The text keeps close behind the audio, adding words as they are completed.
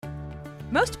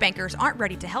Most bankers aren't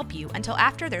ready to help you until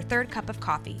after their third cup of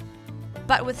coffee.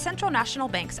 But with Central National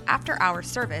Bank's after-hours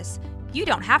service, you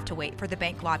don't have to wait for the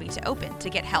bank lobby to open to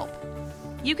get help.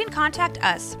 You can contact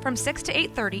us from 6 to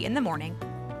 8:30 in the morning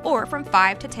or from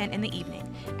 5 to 10 in the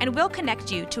evening, and we'll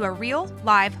connect you to a real,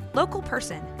 live, local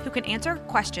person who can answer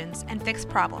questions and fix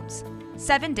problems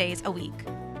 7 days a week.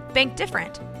 Bank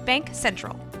different. Bank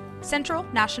Central. Central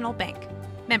National Bank.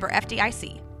 Member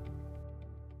FDIC.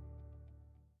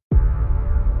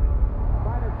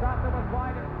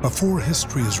 Before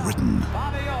history is written,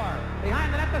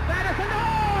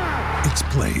 it's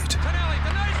played.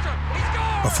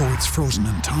 Before it's frozen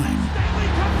in time,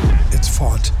 it's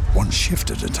fought one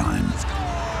shift at a time.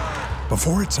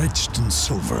 Before it's etched in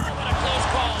silver,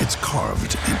 it's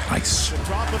carved in ice.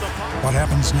 What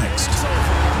happens next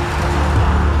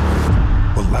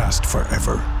will last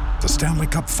forever. The Stanley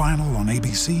Cup Final on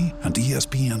ABC and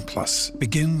ESPN Plus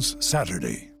begins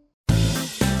Saturday.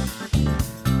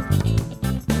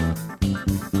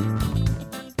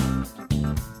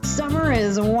 Summer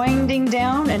is winding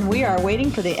down and we are waiting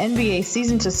for the NBA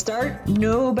season to start.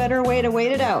 No better way to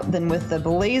wait it out than with the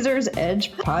Blazers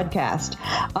Edge podcast.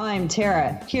 I'm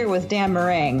Tara, here with Dan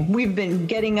Meringue. We've been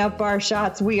getting up our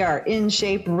shots. We are in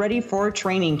shape, ready for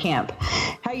training camp.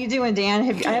 How you doing, Dan?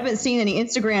 I haven't seen any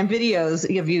Instagram videos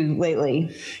of you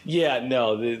lately. Yeah,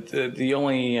 no. The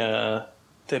only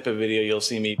type of video you'll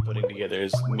see me putting together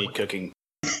is me cooking.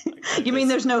 You mean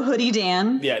there's no Hoodie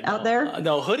Dan out there?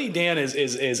 No, Hoodie Dan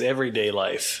is everyday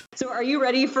life. So are you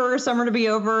ready for summer to be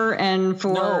over and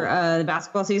for the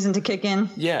basketball season to kick in?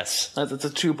 Yes, that's a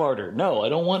two-parter. No, I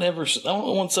don't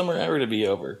want summer ever to be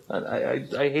over.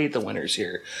 I hate the winters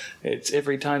here. It's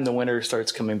every time the winter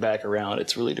starts coming back around,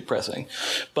 it's really depressing.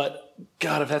 But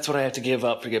God, if that's what I have to give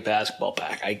up to get basketball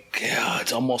back,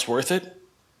 it's almost worth it.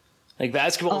 Like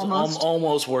basketball is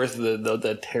almost worth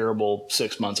the terrible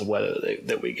 6 months of weather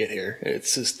that we get here.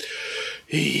 It's just,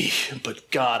 but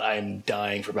God, I'm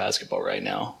dying for basketball right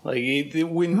now. Like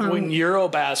when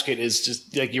Eurobasket is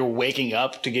just like you're waking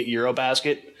up to get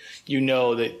Eurobasket, you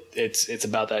know that it's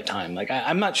about that time. Like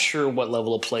I'm not sure what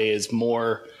level of play is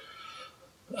more.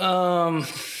 I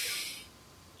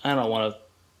don't want to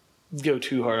go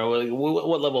too hard.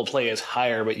 What level of play is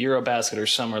higher, but Eurobasket or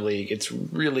Summer League, it's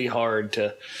really hard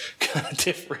to kind of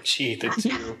differentiate the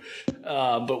two.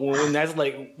 But when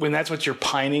that's what you're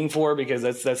pining for, because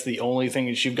that's the only thing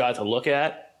that you've got to look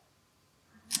at,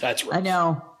 that's rough. I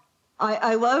know.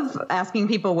 I love asking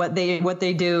people what they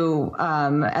do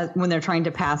when they're trying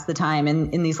to pass the time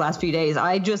in these last few days.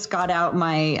 I just got out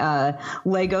my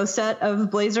Lego set of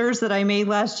Blazers that I made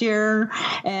last year,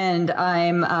 and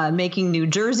I'm making new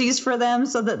jerseys for them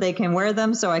so that they can wear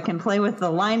them so I can play with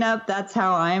the lineup. That's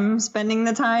how I'm spending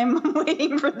the time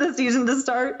waiting for the season to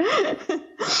start.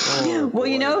 Well,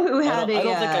 you know who had I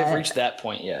don't think I've reached that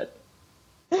point yet.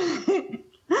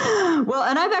 Well,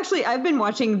 and I've been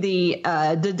watching the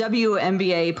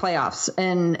WNBA playoffs,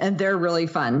 and they're really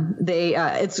fun.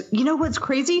 It's what's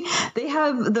crazy? They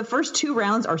have the first two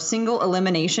rounds are single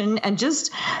elimination, and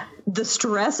just the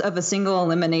stress of a single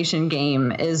elimination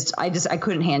game is I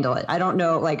couldn't handle it. I don't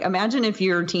know. Like, imagine if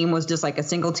your team was just like a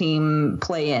single team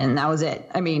play in. That was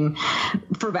it. I mean,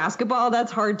 for basketball,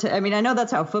 that's hard to. I mean, I know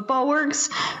that's how football works,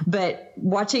 but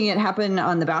watching it happen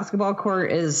on the basketball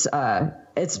court is.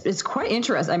 It's quite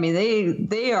interesting. I mean,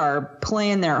 they are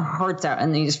playing their hearts out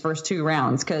in these first two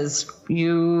rounds, because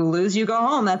you lose, you go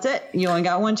home. That's it. You only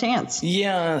got one chance.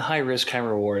 Yeah, high risk, high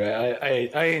reward.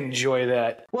 I enjoy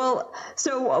that. Well,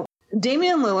 so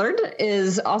Damian Lillard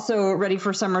is also ready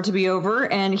for summer to be over,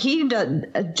 and he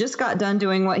just got done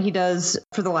doing what he does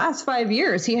for the last 5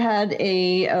 years. He had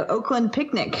a Oakland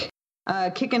picnic.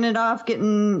 Kicking it off,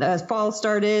 getting fall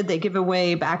started. They give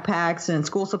away backpacks and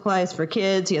school supplies for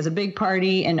kids. He has a big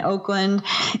party in Oakland.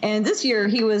 And this year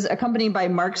he was accompanied by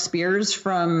Mark Spears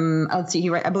from,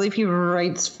 I believe he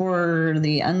writes for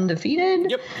The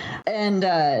Undefeated. Yep. And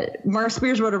Mark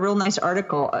Spears wrote a real nice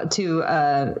article to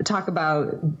talk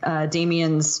about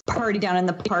Damian's party down in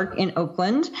the park in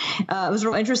Oakland. It was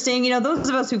real interesting. You know, those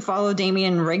of us who follow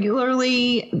Damian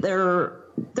regularly,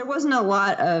 there wasn't a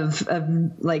lot of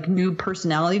like new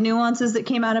personality nuances that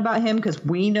came out about him, because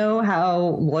we know how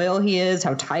loyal he is,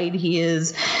 how tied he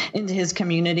is into his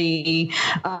community,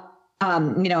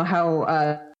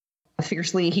 how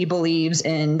fiercely he believes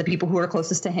in the people who are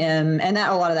closest to him. And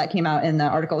a lot of that came out in the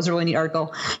article. It was a really neat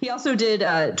article. He also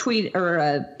did tweet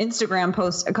or Instagram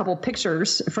post a couple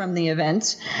pictures from the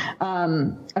event.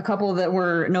 A couple that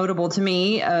were notable to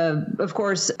me. Of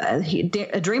course,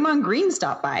 Draymond Green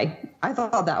stopped by. I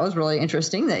thought that was really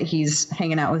interesting that he's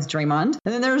hanging out with Draymond.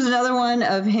 And then there was another one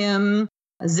of him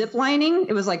Zip lining.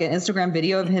 It was like an Instagram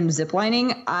video of him zip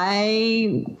lining.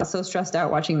 I got so stressed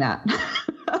out watching that.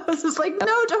 I was just like,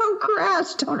 no, don't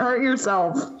crash. Don't hurt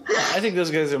yourself. I think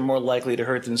those guys are more likely to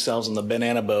hurt themselves on the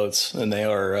banana boats than they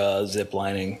are zip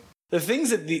lining. The things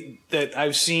that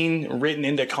I've seen written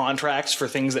into contracts for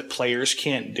things that players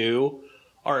can't do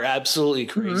are absolutely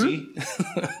crazy.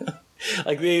 Mm-hmm.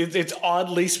 Like it's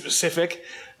oddly specific.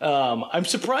 I'm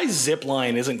surprised zip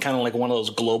line isn't kind of like one of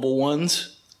those global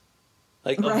ones.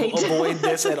 Like right. Avoid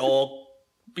this at all,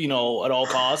 at all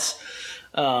costs.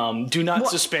 Do not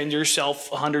suspend yourself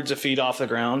hundreds of feet off the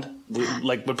ground.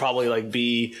 Would probably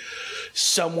be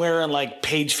somewhere on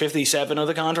page 57 of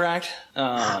the contract.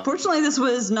 Fortunately, this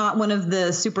was not one of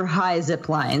the super high zip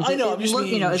lines. I know. I'm just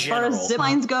meaning as far as zip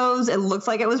lines goes, it looks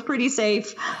like it was pretty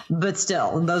safe, but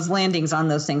still, those landings on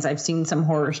those things, I've seen some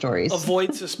horror stories.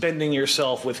 Avoid suspending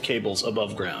yourself with cables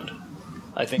above ground.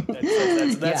 I think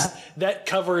that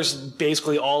covers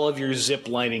basically all of your zip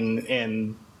lining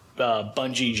and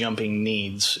bungee jumping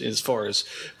needs as far as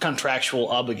contractual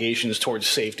obligations towards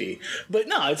safety. But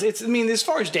no, it's as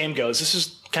far as Dame goes, this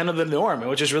is kind of the norm,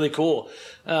 which is really cool.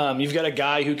 You've got a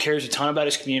guy who cares a ton about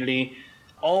his community,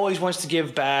 always wants to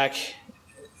give back,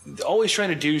 always trying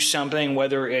to do something,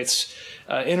 whether it's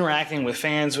interacting with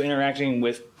fans, interacting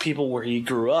with people where he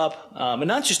grew up, and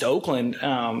not just Oakland.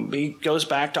 He goes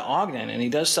back to Ogden and he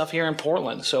does stuff here in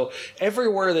Portland. So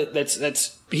everywhere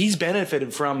that's he's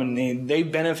benefited from and they've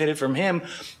benefited from him,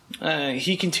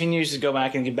 he continues to go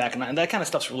back and give back, and that kind of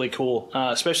stuff's really cool.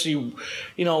 Especially,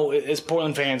 as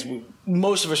Portland fans,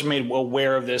 most of us are made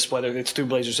aware of this, whether it's through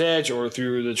Blazers Edge or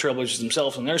through the Trailblazers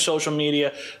themselves and their social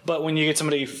media. But when you get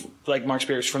somebody like Mark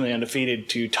Spears from the Undefeated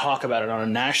to talk about it on a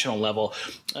national level,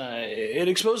 it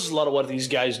exposes a lot of what these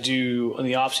guys do in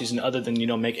the offseason other than,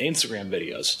 make Instagram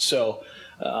videos. So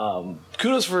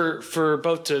kudos for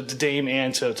both to Dame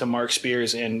and to Mark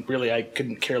Spears, and really I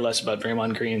couldn't care less about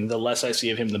Draymond Green. The less I see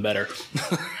of him, the better.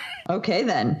 Okay,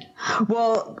 then.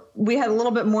 Well, we had a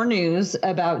little bit more news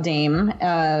about Dame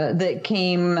that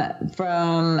came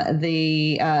from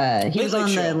the he was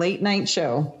on the late night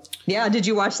show. Yeah, did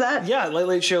you watch that? Yeah,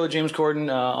 Late Show with James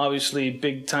Corden. Obviously,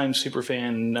 big-time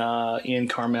superfan Ian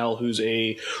Carmel, who's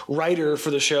a writer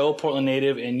for the show, Portland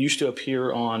native, and used to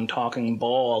appear on Talking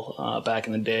Ball back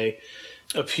in the day,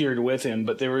 appeared with him.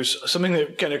 But there was something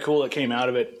that kind of cool that came out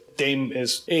of it. Dame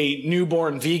is a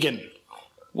newborn vegan,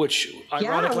 which,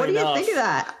 ironically enough... what do you think of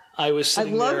that? I'd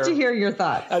love to hear your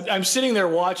thoughts. I'm sitting there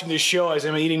watching this show as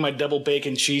I'm eating my double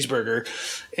bacon cheeseburger,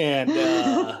 and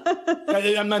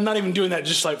I'm not even doing that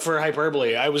just for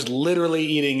hyperbole. I was literally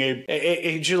eating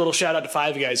a little shout out to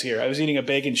Five Guys here. I was eating a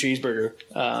bacon cheeseburger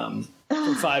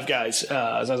from Five Guys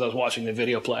as I was watching the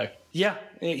video play. Yeah,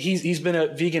 he's been a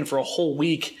vegan for a whole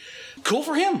week. Cool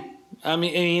for him. I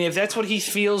mean, if that's what he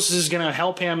feels is going to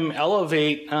help him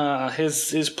elevate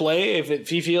his play, if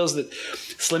he feels that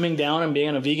slimming down and being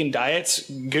on a vegan diet's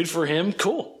good for him,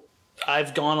 cool.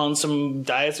 I've gone on some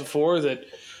diets before that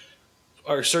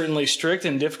are certainly strict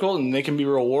and difficult, and they can be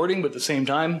rewarding, but at the same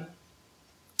time,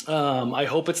 I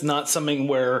hope it's not something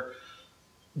where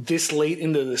this late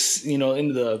into this,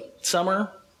 into the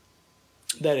summer,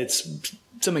 that it's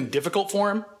something difficult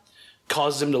for him.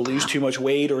 Causes him to lose too much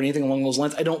weight or anything along those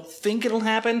lines. I don't think it'll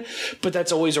happen, but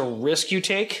that's always a risk you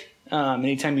take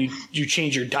anytime you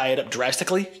change your diet up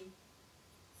drastically.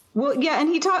 Well, yeah, and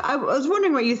I was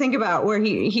wondering what you think about where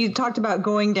he talked about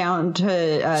going down to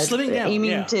slimming down,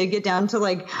 aiming to get down to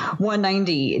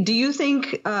 190. Do you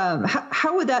think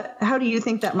how do you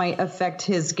think that might affect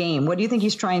his game? What do you think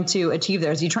he's trying to achieve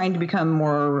there? Is he trying to become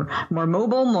more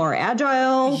mobile, more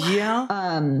agile?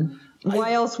 Yeah.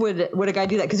 Why else would a guy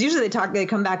do that? Because usually they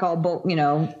come back all bulk,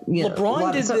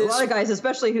 LeBron did this. A lot of guys,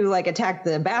 especially who attack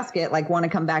the basket, want to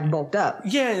come back bulked up.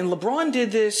 Yeah, and LeBron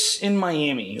did this in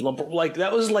Miami.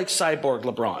 That was cyborg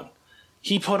LeBron.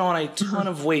 He put on a ton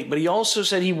of weight, but he also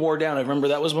said he wore down. I remember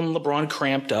that was when LeBron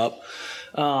cramped up.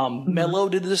 Melo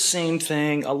did the same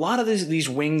thing. A lot of these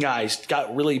wing guys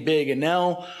got really big, and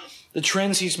now the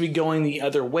trend seems to be going the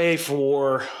other way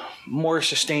for more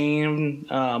sustain,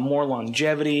 more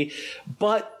longevity,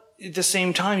 but at the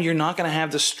same time, you're not going to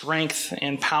have the strength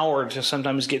and power to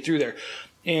sometimes get through there.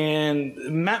 And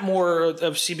Matt Moore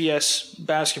of CBS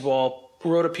Basketball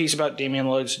wrote a piece about Damian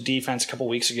Lillard's defense a couple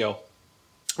weeks ago.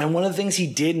 And one of the things he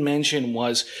did mention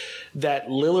was that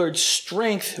Lillard's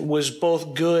strength was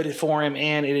both good for him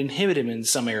and it inhibited him in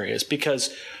some areas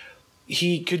because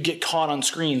he could get caught on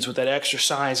screens with that extra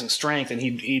size and strength, and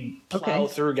he'd plow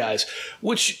through guys,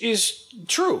 which is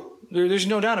true. There's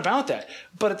no doubt about that.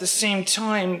 But at the same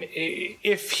time,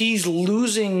 if he's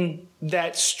losing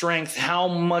that strength, how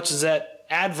much does that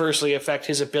adversely affect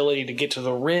his ability to get to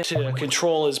the rim, to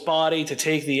control his body, to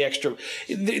take the extra.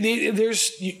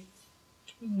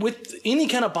 With any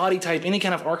kind of body type, any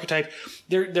kind of archetype,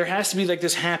 there has to be like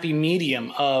this happy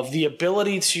medium of the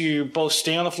ability to both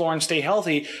stay on the floor and stay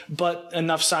healthy, but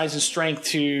enough size and strength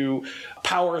to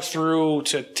power through,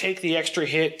 to take the extra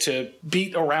hit, to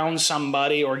beat around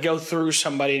somebody or go through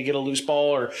somebody to get a loose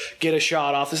ball or get a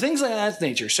shot off. There's things like that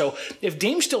nature. So if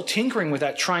Dame's still tinkering with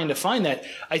that, trying to find that,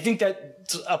 I think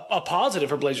that's a positive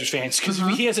for Blazers fans, because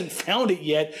if he hasn't found it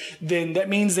yet, then that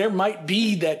means there might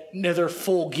be that another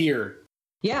full gear.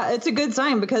 Yeah, it's a good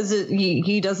sign, because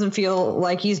he doesn't feel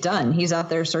like he's done. He's out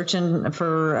there searching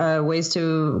for ways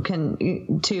to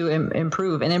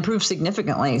improve and improve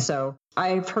significantly. So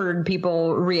I've heard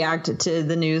people react to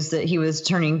the news that he was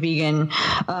turning vegan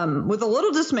with a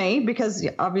little dismay, because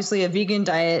obviously a vegan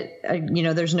diet,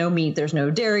 there's no meat, there's no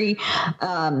dairy.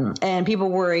 And people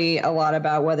worry a lot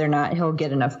about whether or not he'll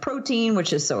get enough protein,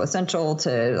 which is so essential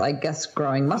to, I guess,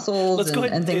 growing muscles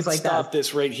and things like that. Stop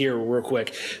this right here real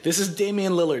quick. This is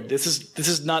Damian Lillard. This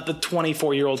is not the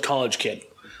 24-year-old college kid.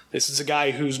 This is a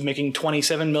guy who's making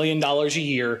 $27 million a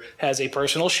year, has a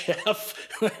personal chef,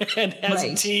 and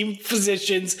has team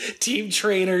physicians, team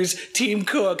trainers, team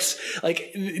cooks.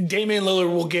 Like, Damian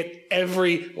Lillard will get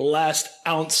every last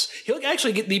ounce. He'll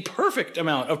actually get the perfect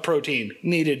amount of protein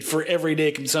needed for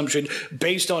everyday consumption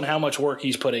based on how much work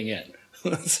he's putting in.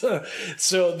 so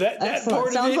that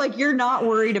part sounds like you're not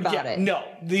worried about it. No,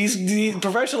 these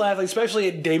professional athletes, especially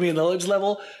at Damian Lillard's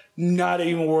level, not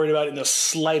even worried about it in the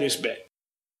slightest bit.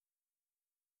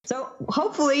 So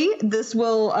hopefully this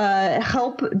will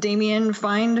help Damian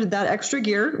find that extra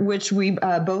gear, which we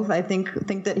both, I think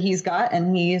that he's got,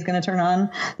 and he is going to turn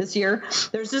on this year.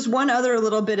 There's just one other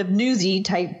little bit of newsy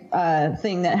type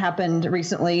thing that happened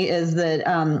recently, is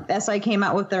that SI came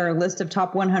out with their list of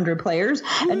top 100 players,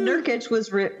 and Nurkic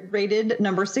was rated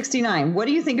number 69. What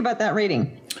do you think about that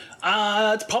rating?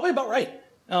 It's probably about right.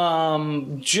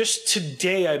 Just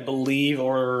today, I believe,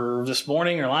 or this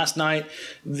morning or last night,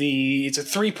 it's a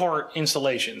 3-part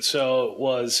installation. So it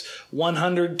was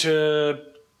 100 to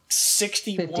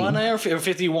 61 or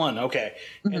 51. Okay.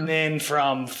 Mm-hmm. And then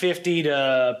from 50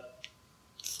 to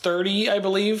 30, I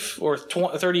believe, or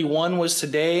 31 was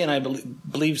today. And I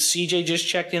believe CJ just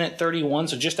checked in at 31.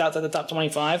 So just outside the top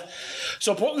 25.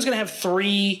 So Portland's going to have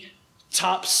 3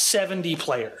 top 70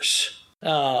 players,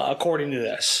 according to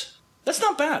this. That's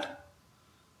not bad.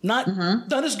 Not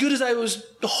as good as I was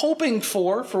hoping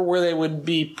for where they would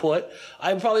be put.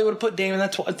 I probably would have put Dame in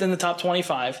the top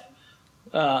 25.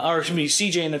 Or excuse me,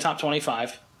 CJ in the top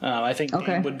 25. I think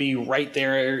Dame would be right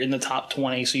there in the top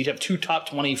 20. So you'd have 2 top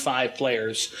 25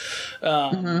 players.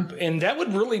 And that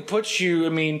would really put you, I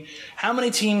mean, how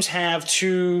many teams have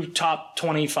 2 top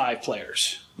 25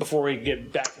 players before we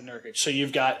get back to Nurkic? So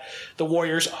you've got the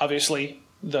Warriors, obviously,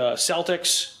 the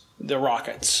Celtics, the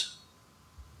Rockets,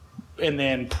 and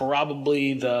then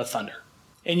probably the Thunder.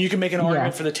 And you can make an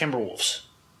argument for the Timberwolves.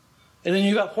 And then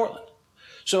you got Portland.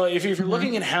 So if you're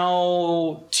looking at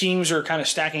how teams are kind of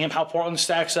stacking up, how Portland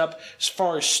stacks up as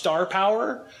far as star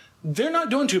power, they're not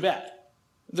doing too bad.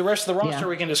 The rest of the roster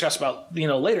we can discuss about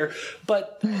later.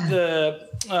 But the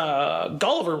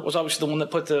Gulliver was obviously the one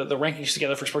that put the rankings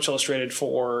together for Sports Illustrated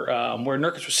for where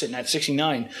Nurkic was sitting at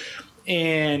 69.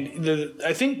 And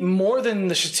I think more than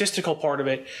the statistical part of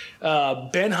it,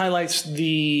 Ben highlights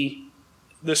the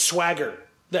swagger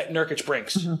that Nurkic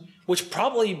brings, which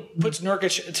probably puts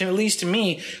Nurkic, at least to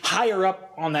me, higher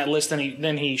up on that list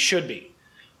than he should be.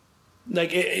 Like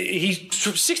he's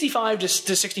 65 to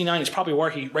 69 is probably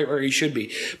right where he should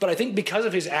be. But I think because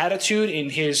of his attitude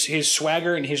and his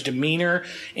swagger and his demeanor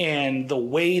and the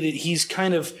way that he's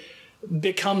kind of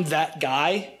become that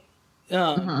guy.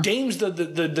 Dame's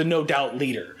the no doubt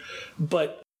leader,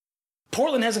 but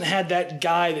Portland hasn't had that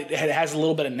guy that has a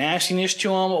little bit of nastiness to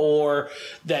him, or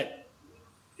that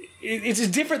it's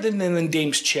different than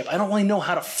Dame's chip. I don't really know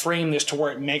how to frame this to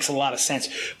where it makes a lot of sense,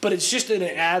 but it's just an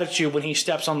attitude when he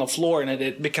steps on the floor and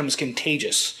it becomes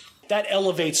contagious. That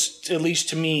elevates, at least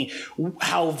to me,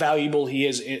 how valuable he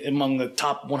is among the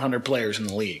top 100 players in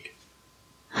the league.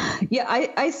 Yeah,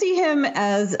 I see him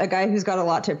as a guy who's got a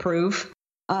lot to prove.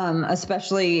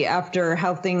 Especially after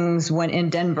how things went in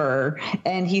Denver.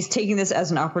 And he's taking this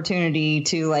as an opportunity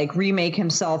to remake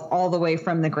himself all the way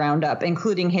from the ground up,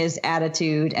 including his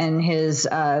attitude and his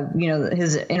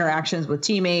interactions with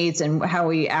teammates and how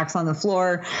he acts on the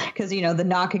floor. Because, the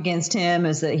knock against him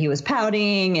is that he was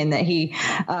pouting and that he,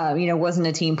 wasn't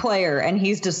a team player. And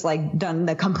he's just done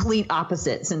the complete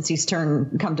opposite since he's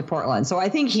come to Portland. So I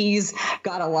think he's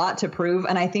got a lot to prove.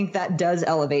 And I think that does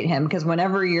elevate him, because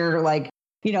whenever you're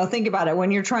think about it.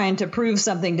 When you're trying to prove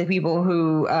something to people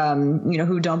who,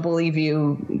 who don't believe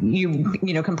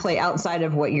you can play outside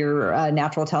of what your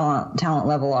natural talent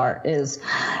level is.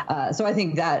 So I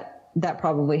think that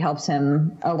probably helps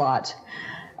him a lot.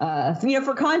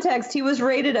 For context, he was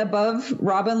rated above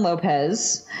Robin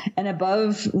Lopez and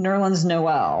above Nerlens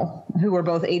Noel, who were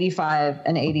both 85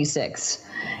 and 86.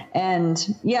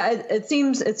 And yeah, it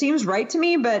seems right to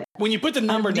me. But when you put the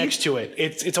number next to it,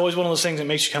 it's always one of those things that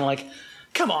makes you kind of like,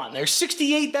 come on, there's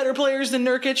 68 better players than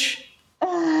Nurkic.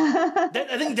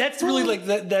 I think that's really like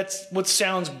that's what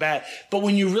sounds bad. But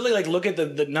when you really like look at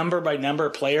the number by number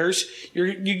players,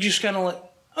 you just kind of like,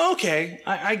 okay,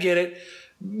 I get it.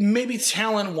 Maybe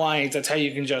talent wise, that's how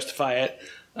you can justify it.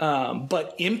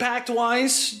 But impact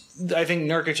wise, I think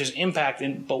Nurkic's impact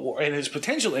and his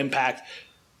potential impact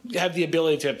have the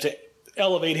ability to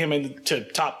elevate him into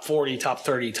top 40, top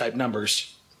 30 type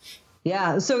numbers.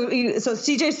 Yeah. So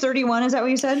CJ's 31, is that what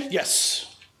you said? Yes.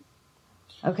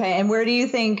 Okay. And where do you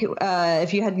think,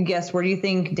 if you had to guess, where do you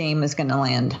think Dame is going to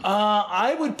land?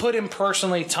 I would put him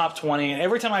personally top 20. And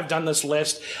every time I've done this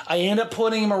list, I end up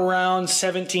putting him around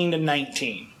 17 to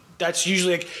 19. That's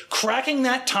usually like cracking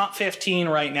that top 15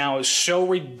 right now is so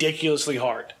ridiculously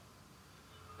hard.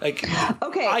 Like,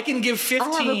 okay, I can give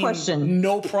 15 I have a question.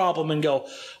 No problem and go,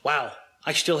 wow,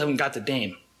 I still haven't got the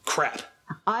Dame. Crap.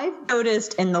 I've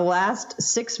noticed in the last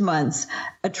 6 months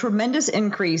a tremendous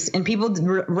increase in people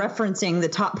referencing the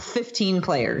top 15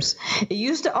 players. It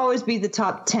used to always be the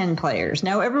top 10 players.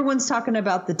 Now everyone's talking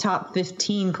about the top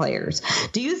 15 players.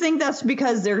 Do you think that's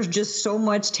because there's just so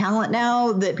much talent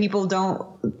now that people don't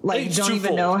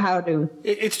even know how to?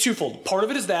 It's twofold. Part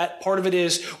of it is that. Part of it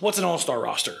is what's an all-star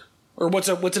roster or what's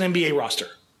an NBA roster?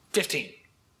 15.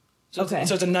 So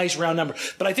it's a nice round number.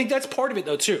 But I think that's part of it,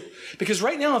 though, too. Because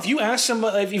right now, if you ask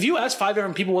 5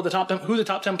 different people who the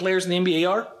top 10 players in the NBA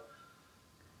are,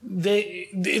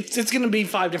 it's going to be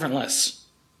 5 different lists.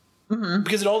 Mm-hmm.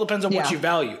 Because it all depends on what you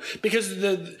value. Because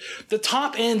the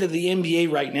top end of the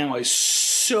NBA right now is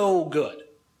so good.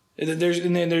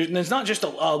 There's not just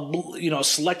a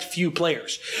select few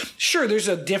players. Sure, there's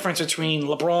a difference between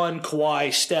LeBron,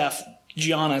 Kawhi, Steph,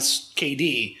 Giannis,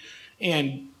 KD,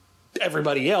 and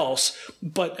everybody else.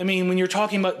 But I mean, when you're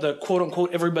talking about the quote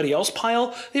unquote everybody else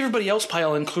pile, the everybody else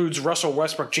pile includes Russell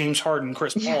Westbrook, James Harden,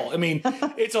 Chris Paul. I mean,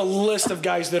 it's a list of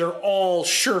guys that are all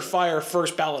surefire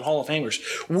first ballot Hall of Famers.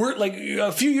 We're like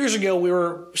a few years ago, we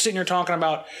were sitting here talking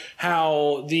about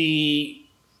how the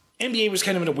NBA was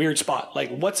kind of in a weird spot. Like,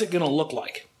 what's it going to look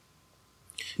like?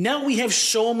 Now we have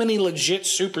so many legit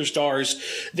superstars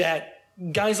that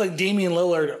guys like Damian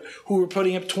Lillard, who were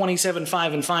putting up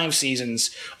 27-5-5 seasons,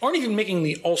 aren't even making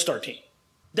the All-Star team.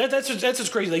 That's what's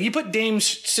crazy. Like, you put Dame's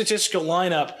statistical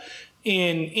lineup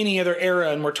in any other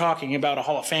era, and we're talking about a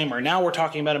Hall of Famer. Now we're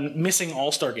talking about him missing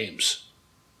All-Star games.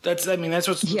 That's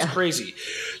what's crazy.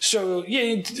 So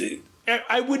yeah,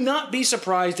 I would not be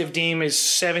surprised if Dame is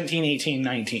 17, 18,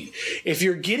 19. If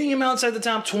you're getting him outside the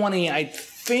top 20, I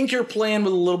think you're playing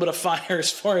with a little bit of fire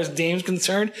as far as Dame's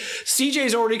concerned.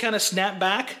 CJ's already kind of snapped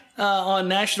back on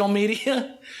national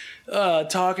media,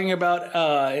 talking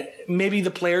about maybe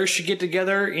the players should get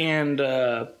together and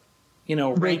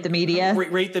rate the media,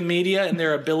 rate the media and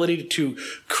their ability to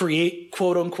create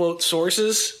quote unquote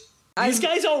sources. These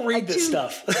guys all read this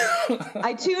stuff.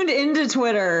 I tuned into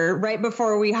Twitter right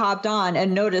before we hopped on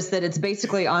and noticed that it's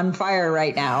basically on fire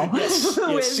right now. Yes,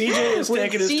 CJ is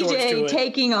taking his torch to it.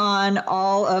 Taking on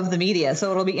all of the media.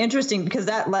 So it'll be interesting because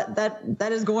that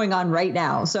is going on right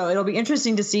now. So it'll be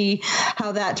interesting to see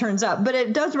how that turns out. But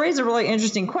it does raise a really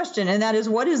interesting question, and that is,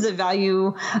 what is the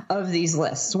value of these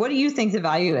lists? What do you think the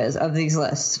value is of these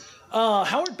lists?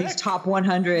 Howard Beck, these top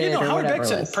 100. Howard Beck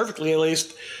said it perfectly, at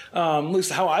least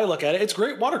how I look at it. It's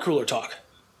great water cooler talk.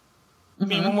 Mm-hmm. I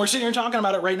mean, when we're sitting here talking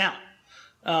about it right now,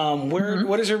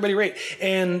 what does everybody rate?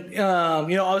 And I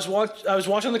was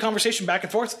watching the conversation back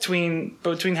and forth between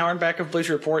Howard Beck of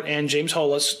Bleacher Report and James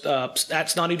Hollis at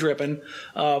Snotty Drippin',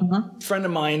 friend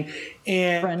of mine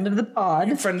and friend of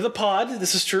the pod.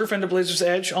 This is true. Friend of Blazers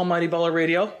Edge, Almighty Baller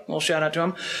Radio. A little shout out to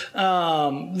him.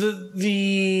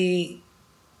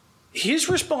 His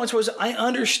response was, I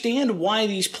understand why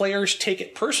these players take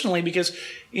it personally because,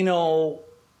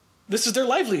 this is their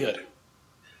livelihood.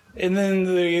 And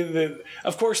then,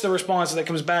 of course, the response that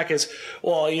comes back is,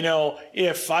 well,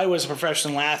 if I was a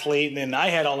professional athlete and I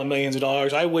had all the millions of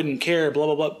dollars, I wouldn't care, blah,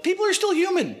 blah, blah. People are still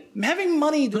human. Having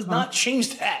money does not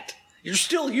change that. You're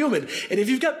still human. And if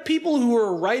you've got people who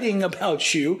are writing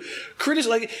about you,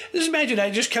 just imagine I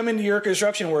just come into your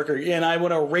construction worker and I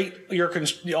want to rate your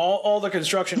all the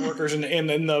construction workers in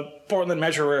the Portland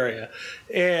metro area.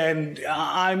 And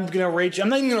I'm going to rate you. I'm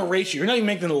not even going to rate you. You're not even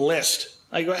making the list.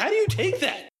 Like, how do you take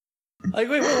that? Like,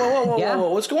 wait, whoa,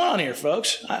 what's going on here,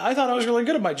 folks? I thought I was really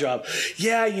good at my job.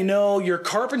 Yeah, your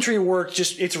carpentry work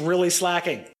it's really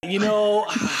slacking.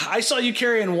 I saw you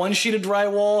carrying one sheet of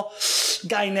drywall.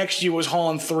 Guy next to you was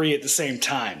hauling 3 at the same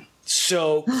time.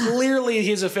 So clearly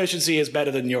his efficiency is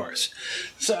better than yours.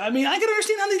 So, I can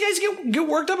understand how these guys get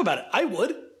worked up about it. I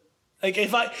would. Like,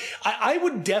 if I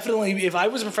would definitely, if I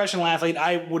was a professional athlete,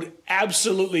 I would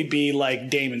absolutely be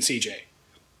like Dame and CJ.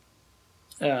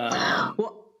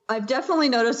 Well, I've definitely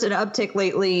noticed an uptick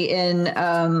lately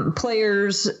in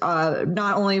players,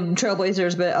 not only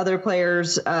Trailblazers, but other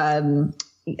players,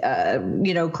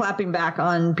 clapping back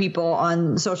on people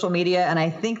on social media. And I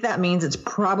think that means it's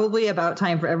probably about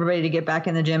time for everybody to get back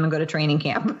in the gym and go to training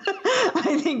camp.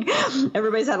 I think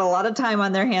everybody's had a lot of time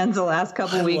on their hands the last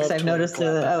couple of weeks. I've noticed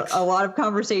a lot of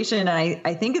conversation. And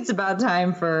I think it's about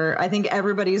time I think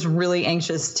everybody's really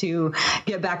anxious to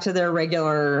get back to their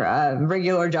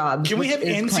regular jobs. Can we have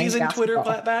in-season Twitter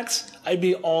clapbacks? I'd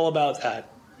be all about that.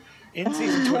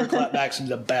 In-season Twitter clapbacks are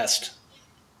the best.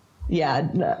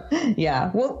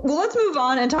 Yeah. Well, let's move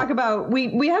on and talk about.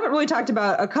 We haven't really talked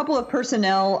about a couple of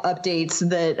personnel updates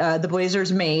that the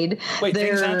Blazers made. Wait,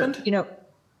 things happened?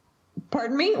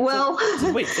 Pardon me? Well,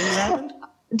 wait, things happened?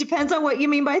 Depends on what you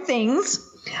mean by things.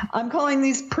 I'm calling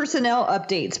these personnel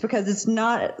updates because it's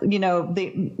not,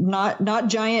 not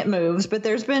giant moves, but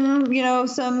there's been,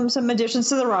 some additions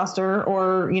to the roster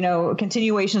or,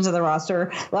 continuations of the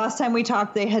roster. Last time we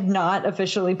talked, they had not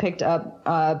officially picked up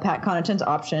Pat Connaughton's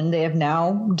option. They have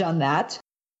now done that.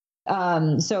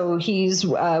 So he's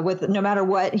with no matter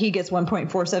what, he gets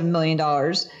 $1.47 million.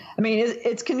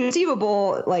 It's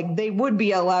conceivable, like they would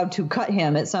be allowed to cut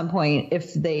him at some point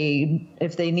if they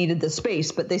needed the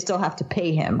space, but they still have to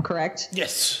pay him, correct?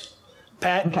 Yes.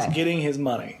 Pat is getting his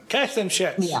money. Cash them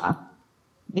checks. Yeah.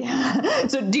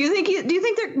 So do you think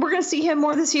we're going to see him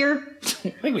more this year? I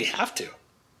think we have to.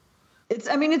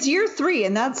 It's year 3,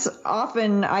 and that's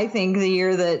often, I think, the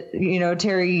year that,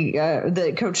 Terry,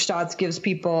 that Coach Stotts gives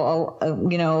people, a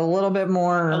little bit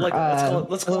more,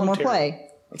 let's call him more Terry. play.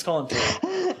 Let's call him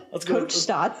Terry. Coach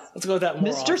Stotts. Let's go with that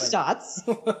more Mr. often. Stotts.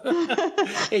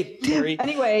 Hey, Terry.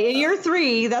 Anyway, in year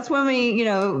 3, that's when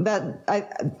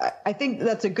I think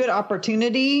that's a good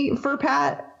opportunity for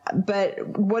Pat. But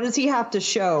what does he have to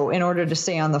show in order to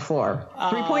stay on the floor?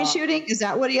 3-point shooting? Is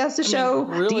that what he has to show?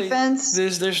 Really, defense?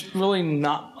 There's really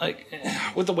not,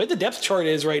 with the way the depth chart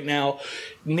is right now.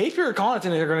 Napier or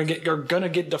Connaughton are going to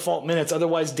get default minutes.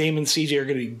 Otherwise, Dame and CJ are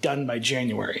going to be done by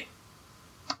January.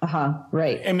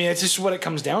 Right. It's just what it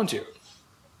comes down to.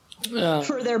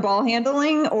 For their ball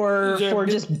handling or for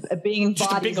just being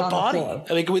just bodies on the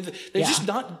floor?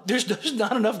 There's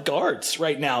not enough guards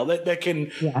right now that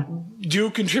can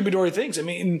do contributory things.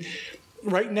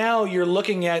 Right now you're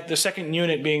looking at the second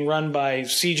unit being run by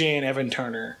CJ and Evan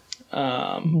Turner.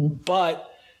 But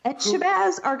and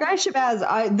Shabazz, our guy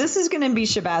Shabazz, this is going to be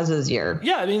Shabazz's year.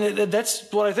 Yeah,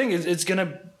 that's what I think. It's going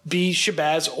to be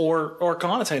Shabazz or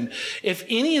Connaughton. If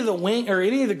any of the wing or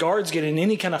any of the guards get in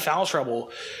any kind of foul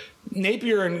trouble,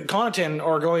 Napier and Connaughton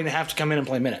are going to have to come in and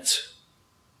play minutes.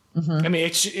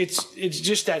 It's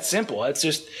just that simple. It's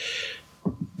just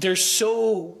they're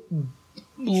so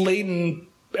laden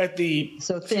at the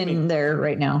thin there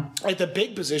right now at the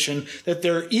big position that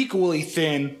they're equally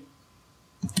thin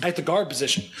at the guard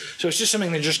position. So it's just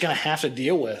something they're just going to have to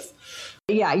deal with.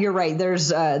 Yeah, you're right.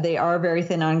 They are very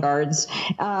thin on guards.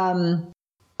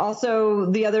 Also,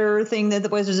 the other thing that the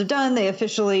Blazers have done, they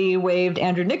officially waived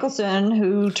Andrew Nicholson,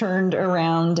 who turned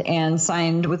around and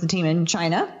signed with the team in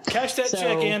China. Cash that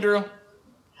check, Andrew.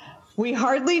 We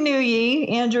hardly knew ye,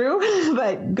 Andrew,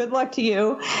 but good luck to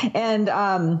you. And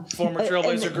former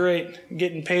Trailblazer great,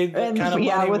 getting paid that kind of money.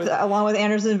 Yeah, along with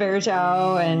Anderson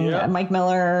Varejao and Mike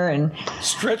Miller and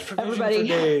stretch provision for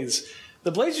days.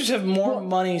 The Blazers have more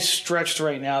money stretched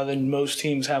right now than most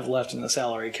teams have left in the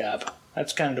salary cap.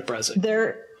 That's kind of depressing.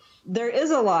 There is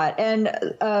a lot. And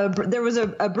there was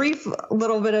a brief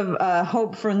little bit of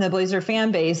hope from the Blazer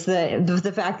fan base that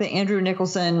the fact that Andrew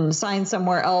Nicholson signed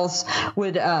somewhere else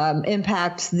would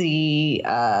impact the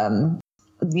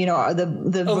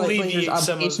Blazers'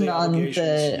 obligation on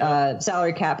the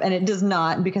salary cap, and it does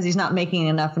not, because he's not making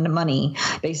enough money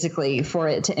basically for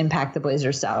it to impact the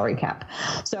Blazers' salary cap.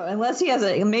 So unless he has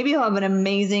maybe he'll have an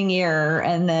amazing year,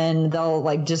 and then they'll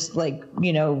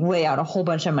lay out a whole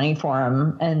bunch of money for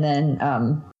him, and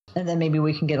then And then maybe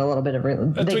we can get a little bit of.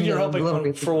 That's when you're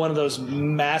hoping for one of those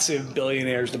massive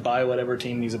billionaires to buy whatever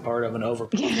team he's a part of and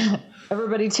overpay. Yeah.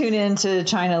 Everybody tune in to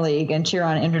China League and cheer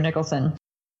on Andrew Nicholson.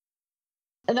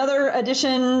 Another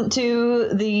addition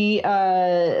to the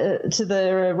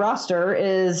roster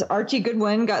is Archie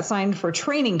Goodwin got signed for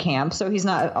training camp, so he's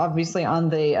not obviously on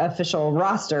the official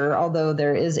roster, although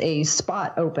there is a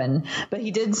spot open. But he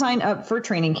did sign up for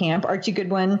training camp. Archie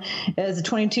Goodwin is a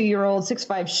 22-year-old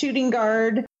 6'5" shooting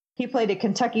guard. He played at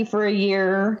Kentucky for a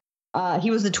year. He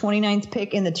was the 29th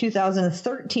pick in the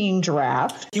 2013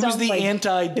 draft. He was the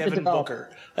anti-Devin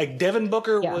Booker. Like Devin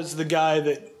Booker was the guy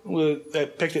that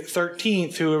picked at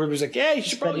 13th, who everybody was like, yeah, you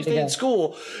should probably stay in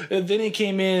school. And then he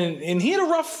came in, and he had a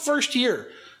rough first year.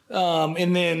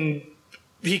 And then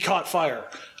he caught fire.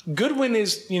 Goodwin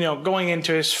is, going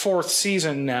into his 4th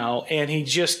season now, and he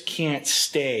just can't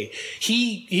stay.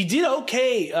 He did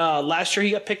okay. Last year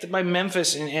he got picked up by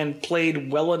Memphis and played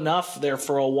well enough there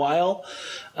for a while.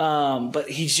 But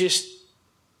he's just,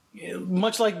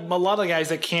 much like a lot of guys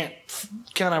that can't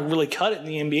kind of really cut it in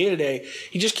the NBA today,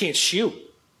 he just can't shoot.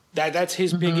 That's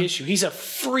his big issue. He's a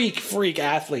freak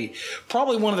athlete.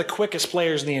 Probably one of the quickest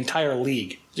players in the entire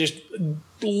league. Just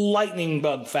lightning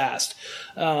bug fast.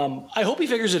 I hope he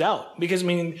figures it out because,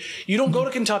 you don't go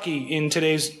to Kentucky in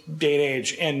today's day and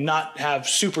age and not have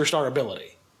superstar ability.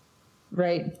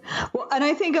 Right. Well, and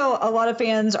I think a lot of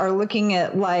fans are looking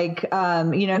at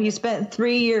he spent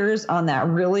 3 years on that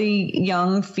really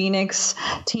young Phoenix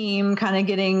team kind of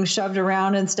getting shoved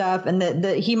around and stuff. And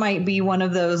that he might be one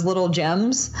of those little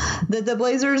gems that the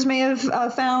Blazers may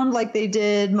have found like they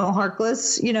did Mo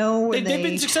Harkless, They've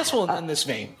been successful in this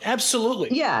vein.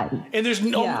 Absolutely. Yeah. And there's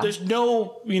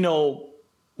no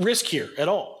risk here at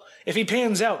all. If he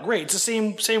pans out, great. It's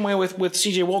the same way with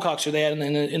CJ Wilcox, who they had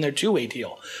in their two-way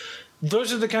deal.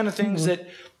 Those are the kind of things that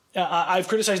I've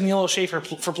criticized Neil O'Shea for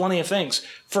plenty of things.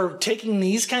 For taking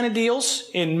these kind of deals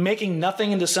and making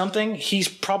nothing into something, he's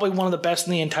probably one of the best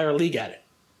in the entire league at it.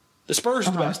 The Spurs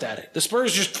are the best at it. The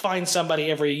Spurs just find somebody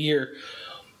every year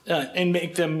and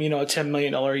make them, a $10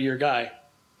 million a year guy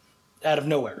out of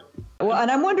nowhere. Well, and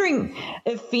I'm wondering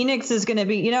if Phoenix is going to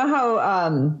be,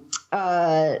 how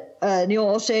Neil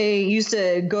O'Shea used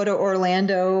to go to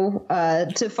Orlando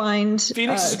to find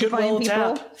Phoenix is a good well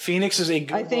tap. Phoenix is a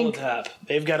good well tap.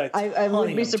 They've got a I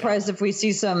wouldn't be surprised if we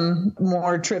see some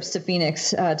more trips to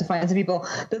Phoenix to find some people.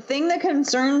 The thing that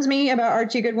concerns me about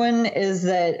Archie Goodwin is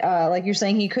that, like you're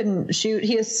saying, he couldn't shoot.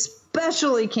 He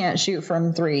especially can't shoot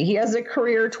from three. He has a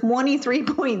career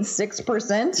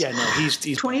 23.6%. Yeah, no, he's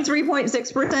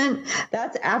 23.6%.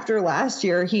 That's after last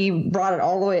year. He brought it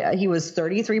all the way. He was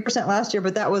 33% last year,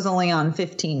 but that was only on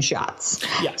 15 shots.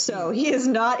 Yeah. So he is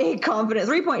not a confident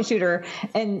 3-point shooter.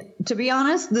 And to be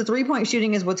honest, the 3-point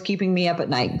shooting is what's keeping me up at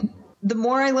night. The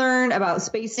more I learn about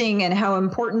spacing and how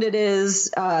important it is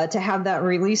to have that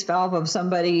release valve of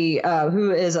somebody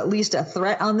who is at least a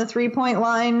threat on the 3-point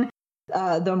line,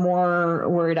 the more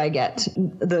worried I get.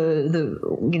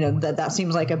 That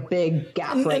seems like a big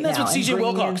gap right now. And that's what CJ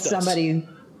Wilcox does. Somebody,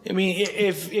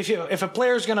 if a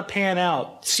player's going to pan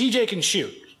out, CJ can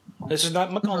shoot. This is not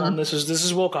McCollum. This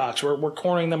is Wilcox. We're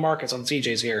cornering the markets on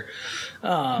CJ's here.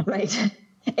 Right.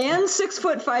 And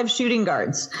 6'5" shooting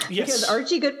guards. Yes. Because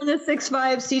Archie Goodwin is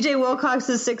 6'5", CJ Wilcox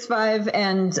is 6'5",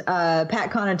 and Pat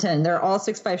Connaughton, they're all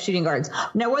 6'5" shooting guards.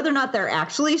 Now, whether or not they're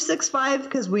actually 6'5",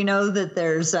 because we know that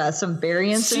there's some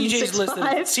variance in 6'5".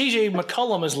 CJ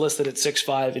McCollum is listed at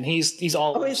 6'5", and he's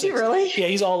all. Oh, is he really? Yeah,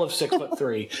 he's all of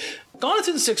 6'3".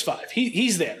 Connaughton's 6'5".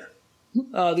 He's there.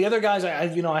 The other guys I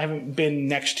haven't been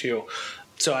next to.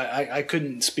 So I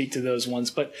couldn't speak to those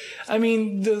ones. But,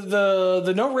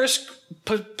 the no-risk,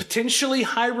 potentially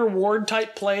high-reward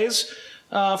type plays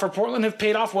for Portland have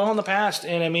paid off well in the past.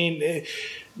 And,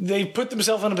 they put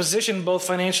themselves in a position both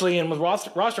financially and with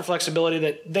roster flexibility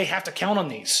that they have to count on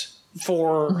these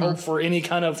for any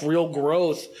kind of real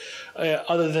growth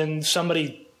other than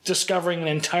somebody discovering an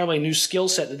entirely new skill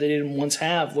set that they didn't once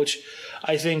have, which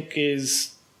I think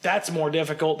that's more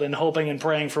difficult than hoping and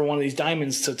praying for one of these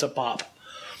diamonds to pop.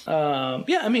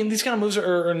 These kind of moves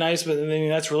are nice, but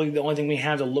that's really the only thing we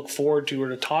have to look forward to or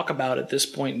to talk about at this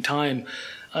point in time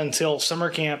until summer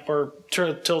camp or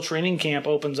till training camp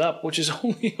opens up, which is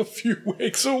only a few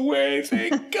weeks away.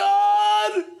 Thank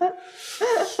God.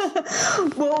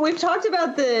 Well, we've talked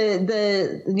about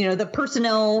the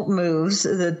personnel moves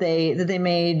that they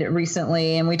made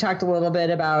recently, and we talked a little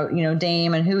bit about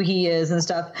Dame and who he is and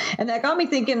stuff, and that got me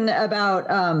thinking about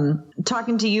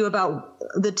talking to you about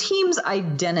the team's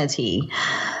identity.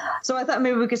 So I thought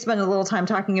maybe we could spend a little time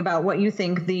talking about what you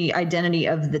think the identity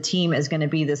of the team is going to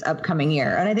be this upcoming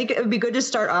year. And I think it would be good to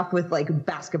start off with like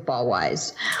basketball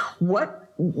wise. What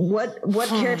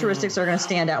characteristics are going to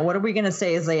stand out? What are we going to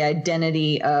say is the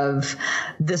identity of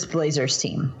this Blazers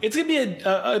team? It's going to be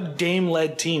a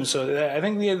Dame-led team. So I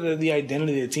think the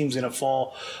identity of the team is going to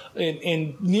fall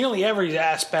in nearly every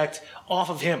aspect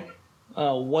off of him.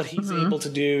 What he's able to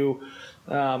do,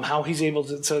 how he's able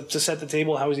to set the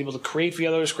table, how he's able to create for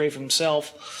others, create for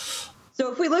himself.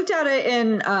 So if we looked at it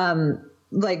in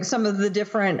like some of the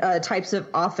different types of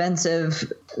offensive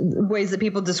ways that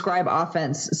people describe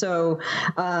offense. So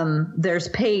there's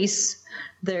pace,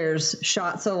 there's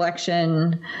shot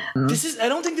selection. I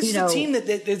don't think this is a team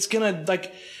that's going to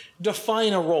like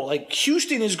define a role. Like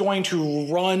Houston is going to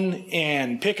run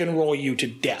and pick and roll you to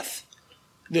death.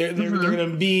 They're going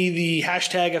to be the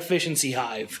hashtag efficiency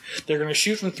hive. They're going to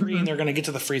shoot from three and they're going to get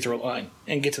to the free throw line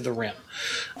and get to the rim.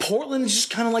 Portland is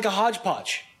just kind of like a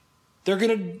hodgepodge.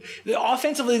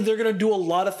 Offensively, they're going to do a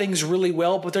lot of things really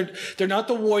well, but they're not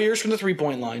the Warriors from the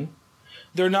 3-point line.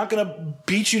 They're not going to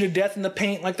beat you to death in the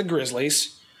paint like the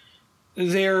Grizzlies.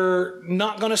 They're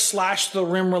not going to slash the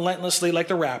rim relentlessly like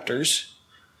the Raptors.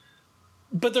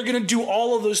 But they're going to do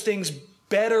all of those things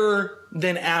better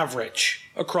than average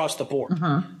across the board.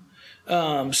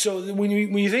 So when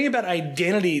you think about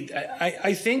identity,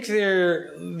 I think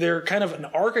they're kind of an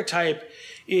archetype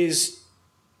is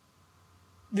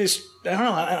this. I don't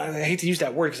know. I hate to use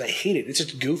that word because I hate it. It's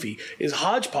just goofy. Is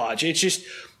hodgepodge. It's just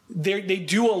they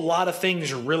do a lot of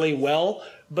things really well,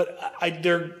 but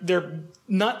they're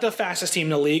not the fastest team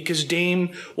in the league because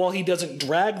Dame, while he doesn't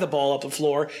drag the ball up the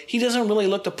floor, he doesn't really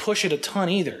look to push it a ton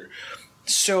either.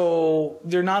 So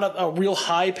they're not a real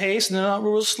high pace and they're not a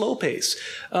real slow pace.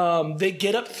 They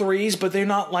get up threes, but they're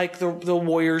not like the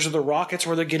Warriors or the Rockets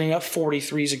where they're getting up 40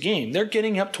 threes a game. They're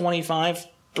getting up 25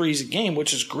 threes a game,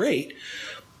 which is great.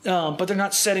 But they're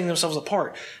not setting themselves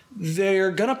apart.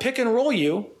 They're going to pick and roll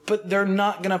you, but they're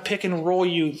not going to pick and roll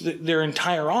you their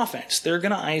entire offense. They're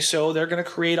going to ISO. They're going to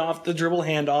create off the dribble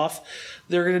handoff.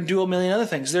 They're going to do a million other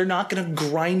things. They're not going to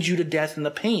grind you to death in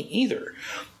the paint either.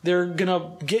 They're going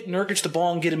to get Nurkic the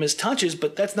ball and get him his touches,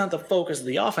 but that's not the focus of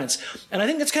the offense. And I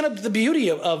think that's kind of the beauty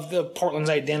of the Portland's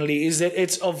identity is that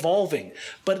it's evolving.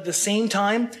 But at the same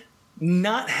time,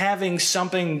 not having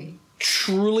something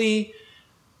truly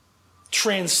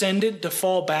transcendent to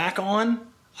fall back on,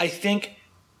 I think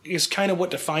is kind of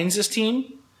what defines this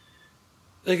team.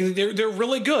 Like they're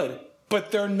really good,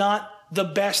 but they're not the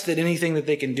best at anything that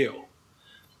they can do.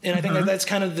 And I think that's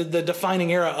kind of the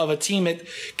defining era of a team that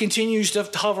continues to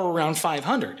hover around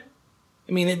 500.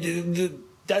 I mean,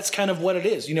 that's kind of what it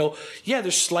is.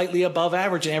 They're slightly above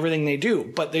average in everything they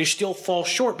do, but they still fall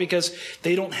short because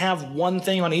they don't have one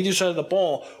thing on either side of the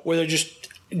ball where they just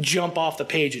jump off the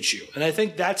page at you. And I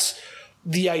think that's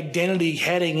the identity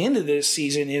heading into this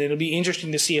season, and it'll be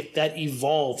interesting to see if that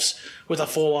evolves with a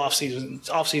full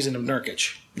offseason of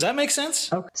Nurkic. Does that make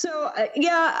sense? Okay. So,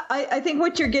 I think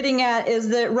what you're getting at is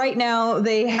that right now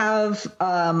they have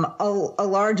a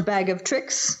large bag of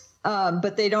tricks,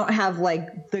 but they don't have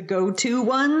like the go-to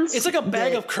ones. It's like a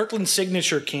bag of Kirkland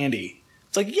signature candy.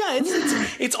 It's like,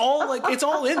 it's all like it's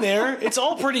all in there. It's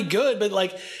all pretty good, but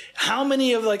like, how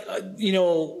many of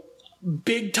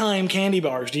big time candy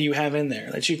bars do you have in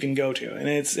there that you can go to? And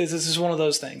it's just one of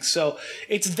those things. So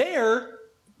it's there,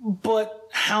 but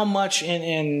how much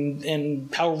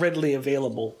and how readily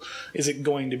available is it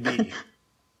going to be?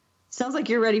 Sounds like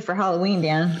you're ready for Halloween,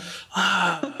 Dan.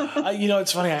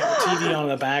 It's funny. I had TV on in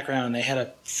the background and they had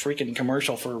a freaking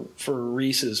commercial for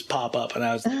Reese's pop up, and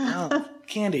I was like, oh,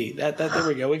 candy. That there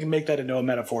we go. We can make that into a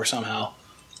metaphor somehow.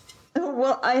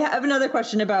 Well, I have another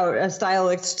question about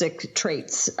stylistic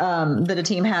traits that a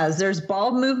team has. There's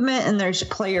ball movement and there's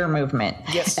player movement.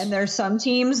 Yes. And there's some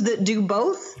teams that do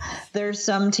both. There's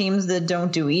some teams that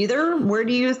don't do either. Where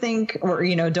do you think, or,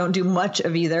 don't do much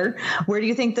of either? Where do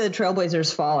you think the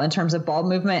Trailblazers fall in terms of ball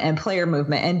movement and player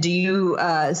movement? And do you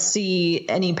see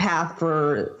any path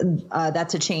for that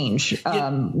to change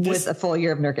with a full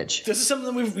year of Nurkic? This is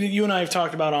something that you and I have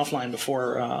talked about offline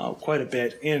before quite a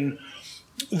bit. In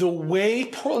the way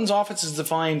Portland's offense is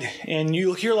defined, and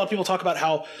you'll hear a lot of people talk about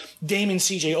how Dame and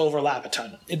CJ overlap a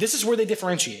ton. This is where they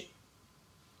differentiate.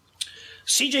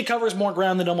 CJ covers more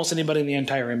ground than almost anybody in the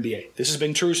entire NBA. This has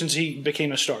been true since he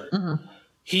became a starter.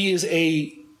 He is a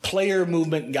player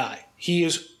movement guy. He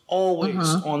is always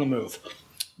on the move.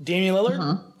 Damian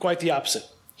Lillard, quite the opposite.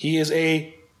 He is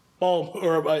a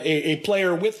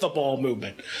player with the ball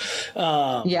movement.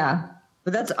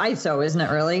 But that's ISO, isn't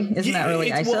it really? Isn't that really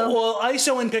ISO? Well,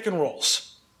 ISO and pick and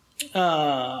rolls.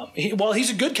 while he's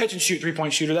a good catch and shoot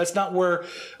 3-point shooter, that's not where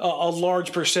a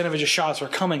large percentage of shots are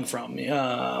coming from.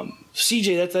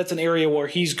 CJ, that's an area where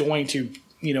he's going to,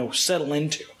 settle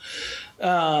into.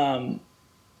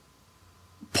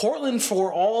 Portland,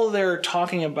 for all they're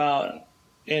talking about,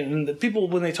 and the people,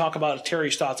 when they talk about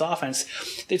Terry Stotts' offense,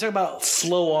 they talk about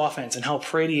flow offense and how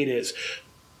pretty it is.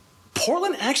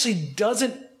 Portland actually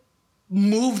doesn't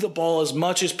move the ball as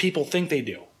much as people think they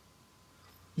do.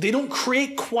 They don't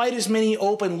create quite as many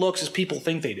open looks as people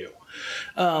think they do.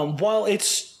 While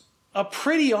it's a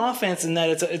pretty offense in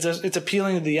that it's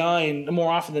appealing to the eye, and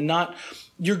more often than not,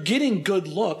 you're getting good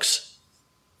looks,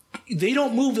 they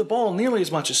don't move the ball nearly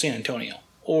as much as San Antonio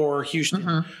or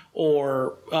Houston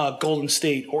or Golden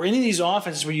State or any of these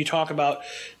offenses where you talk about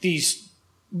these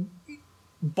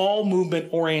ball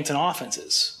movement-oriented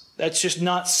offenses. That's just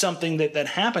not something that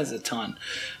happens a ton.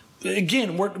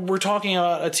 Again, we're talking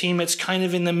about a team that's kind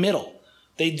of in the middle.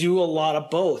 They do a lot of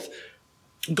both.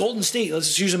 Golden State, let's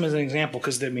just use them as an example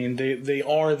because they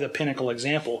are the pinnacle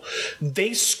example.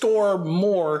 They score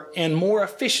more and more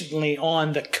efficiently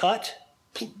on the cut.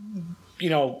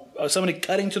 Somebody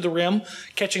cutting to the rim,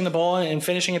 catching the ball and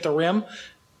finishing at the rim,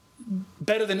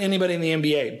 better than anybody in the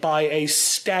NBA by a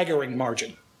staggering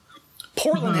margin.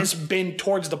 Portland has been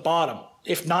towards the bottom,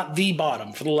 if not the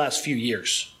bottom, for the last few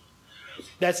years.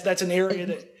 That's an area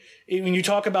that, when you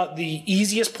talk about the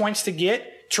easiest points to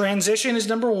get, transition is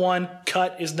number 1,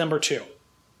 cut is number 2,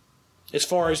 as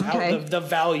far as how the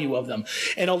value of them.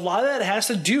 And a lot of that has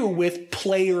to do with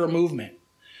player movement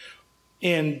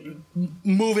and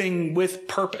moving with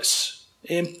purpose.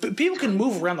 And people can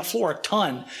move around the floor a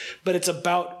ton, but it's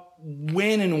about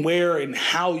when and where and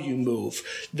how you move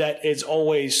that is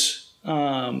always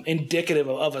indicative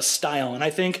of a style. And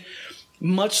I think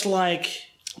much like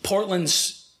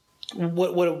Portland's,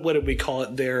 what did we call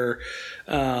it? Their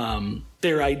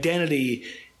identity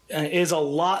is a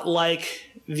lot like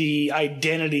the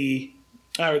identity,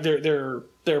 or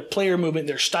their player movement,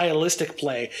 their stylistic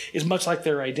play is much like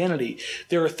their identity.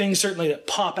 There are things certainly that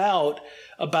pop out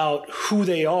about who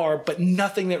they are, but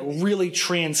nothing that really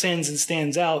transcends and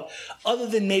stands out, other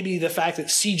than maybe the fact that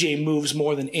CJ moves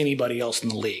more than anybody else in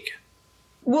the league.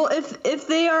 Well, if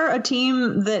they are a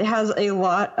team that has a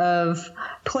lot of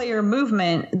player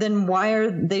movement, then why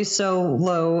are they so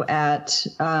low at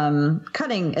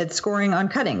cutting, at scoring on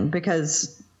cutting?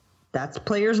 Because that's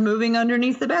players moving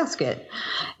underneath the basket.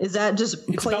 Is that just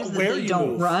plays that they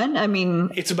don't run? I mean,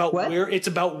 it's about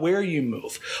where you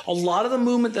move. A lot of the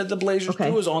movement that the Blazers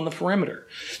do is on the perimeter.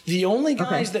 The only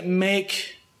guys that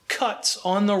make cuts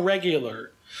on the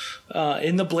regular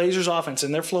in the Blazers offense,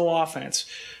 in their flow offense,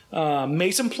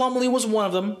 Mason Plumlee was one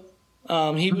of them.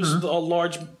 He was a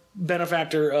large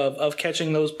benefactor of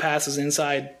catching those passes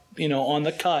inside, on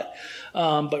the cut.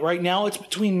 But right now it's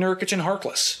between Nurkic and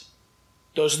Harkless.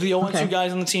 Those are the only two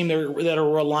guys on the team that are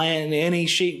reliant in any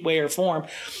shape, way, or form.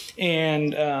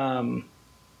 And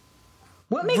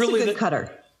what makes a good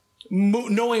cutter?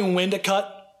 Knowing when to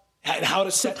cut, how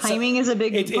to set. Timing is a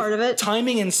big part of it.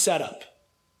 Timing and setup.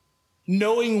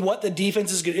 Knowing what the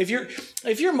defense is good. If you're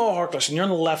Mo Harkless and you're on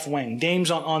the left wing,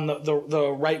 Dame's on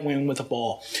the right wing with the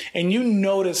ball, and you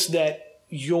notice that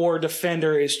your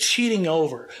defender is cheating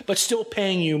over but still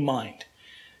paying you mind,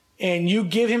 and you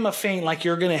give him a feint like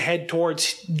you're going to head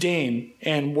towards Dame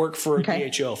and work for a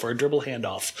DHO, for a dribble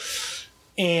handoff,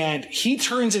 and he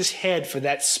turns his head for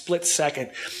that split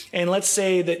second, and let's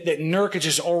say that Nurkic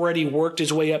has already worked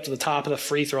his way up to the top of the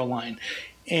free throw line,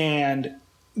 and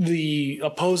the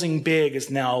opposing big is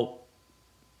now,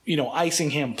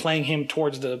 icing him, playing him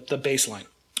towards the baseline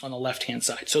on the left-hand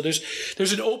side. So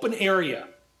there's an open area.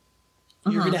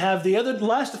 You're going to have the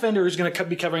last defender is going to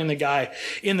be covering the guy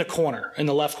in the corner, in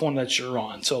the left corner that you're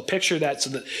on. So picture that. So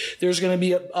that there's going to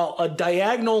be a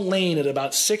diagonal lane at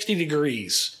about 60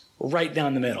 degrees right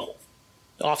down the middle.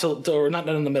 Or not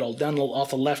down in the middle, off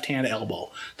the left-hand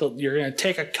elbow. You're going to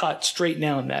take a cut straight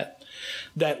down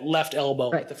that left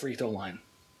elbow at the free throw line.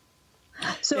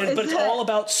 But it's all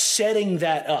about setting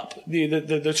that up.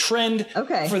 The trend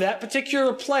for that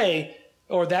particular play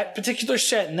or that particular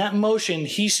set and that motion,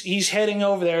 he's heading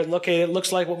over there. Look, it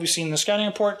looks like what we've seen in the scouting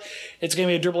report. It's going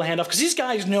to be a dribble handoff because these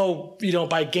guys know,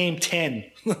 by game 10,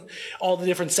 all the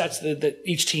different sets that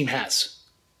each team has.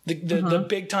 The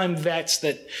big time vets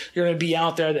that you're going to be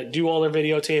out there that do all their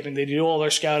videotaping, they do all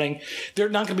their scouting. They're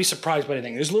not going to be surprised by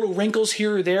anything. There's little wrinkles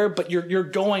here or there, but you're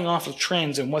going off of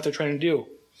trends and what they're trying to do.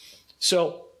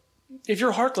 So if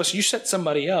you're Harkless, you set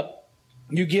somebody up,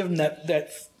 you give them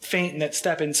that feint and that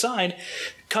step inside,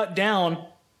 cut down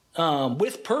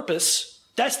with purpose.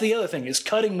 That's the other thing, is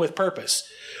cutting with purpose.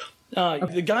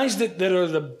 The guys that are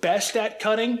the best at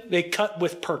cutting, they cut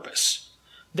with purpose.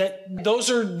 Those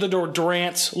are the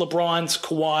Durant's, LeBron's,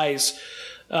 Kawhi's.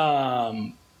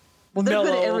 Well, they're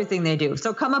good at everything they do.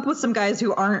 So come up with some guys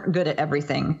who aren't good at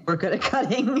everything. We're good at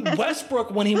cutting.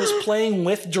 Westbrook, when he was playing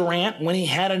with Durant, when he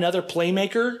had another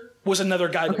playmaker, was another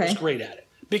guy that was great at it.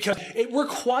 Because it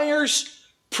requires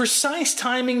precise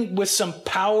timing with some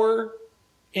power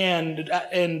and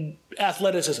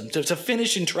athleticism to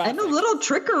finish in traffic. And a little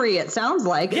trickery, it sounds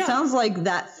like. Yeah. It sounds like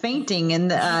that feinting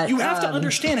and that. You have to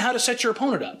understand how to set your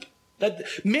opponent up. That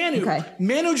Manu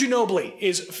Ginobili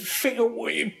is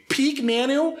peak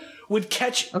Manu would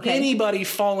catch anybody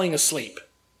falling asleep.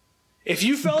 If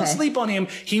you fell asleep on him,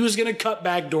 he was going to cut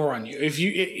backdoor on you.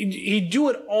 He'd do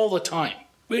it all the time.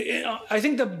 I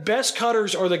think the best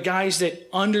cutters are the guys that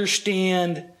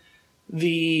understand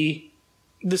the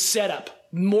setup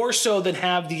more so than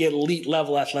have the elite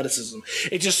level athleticism.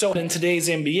 It's just so in today's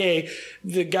NBA,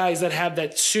 the guys that have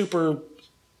that super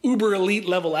uber elite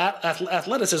level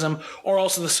athleticism are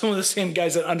also some of the same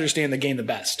guys that understand the game the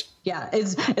best. Yeah,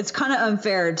 it's kind of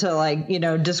unfair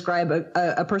to describe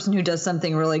a person who does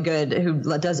something really good who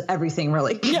does everything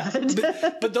really good.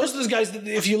 Yeah, but those are the guys that,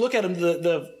 if you look at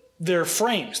them, their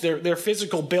frames, their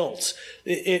physical builds,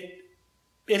 it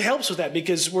helps with that,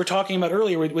 because we're talking about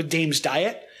earlier with Dame's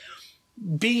diet,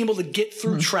 being able to get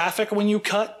through traffic when you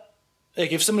cut.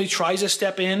 Like if somebody tries to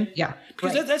step in,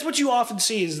 because that's what you often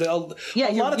see is that a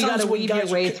lot of times when guys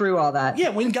your way through all that. Yeah,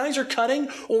 when guys are cutting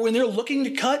or when they're looking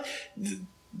to cut,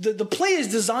 the play is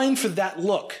designed for that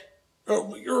look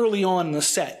early on in the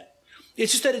set.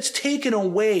 It's just that it's taken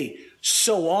away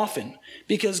so often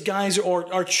because guys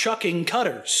are chucking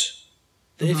cutters.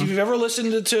 If you've ever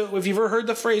listened if you've ever heard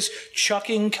the phrase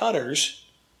chucking cutters.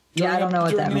 I don't know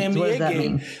what that means. What does that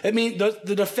mean? I mean,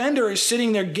 the defender is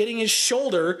sitting there getting his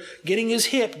shoulder, getting his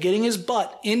hip, getting his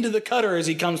butt into the cutter as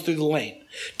he comes through the lane,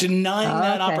 denying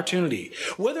that opportunity.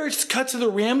 Whether it's to cut to the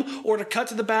rim or to cut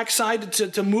to the backside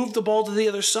to move the ball to the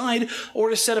other side or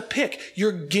to set a pick,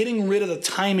 you're getting rid of the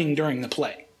timing during the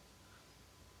play.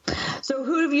 So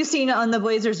who have you seen on the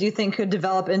Blazers you think could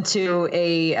develop into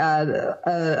a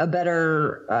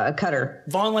better cutter?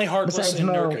 Vonleh, Harkless, and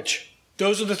Nurkic.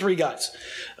 Those are the three guys.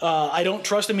 I don't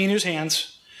trust Aminu's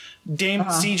hands. Dame,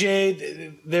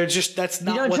 CJ, they're just, that's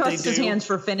not what they do. You don't trust his hands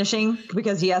for finishing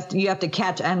because you have to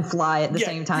catch and fly at the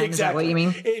same time. Exactly. Is that what you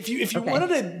mean? If you wanted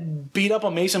to beat up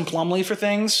on Mason Plumlee for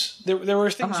things, there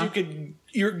were things you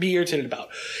could be irritated about.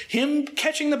 Him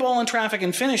catching the ball in traffic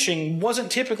and finishing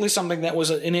wasn't typically something that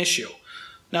was an issue.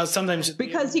 Now, sometimes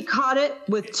because he caught it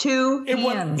with two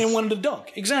hands and wanted to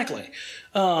dunk. Exactly.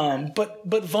 But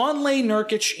Vonleh,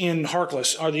 Nurkic, and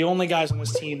Harkless are the only guys on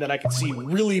this team that I could see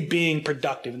really being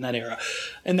productive in that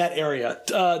area.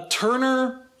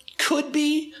 Turner could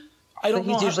be. I don't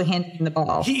know. He's usually handling the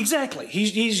ball. Exactly.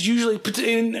 He's usually,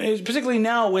 particularly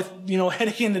now with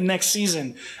heading into next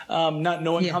season, not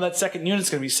knowing how that second unit's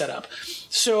going to be set up.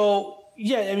 So.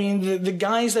 Yeah, I mean, the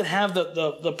guys that have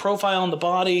the profile and the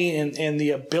body and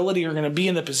the ability are going to be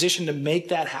in the position to make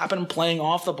that happen playing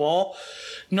off the ball.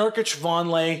 Nurkic,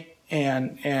 Vonleh,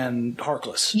 and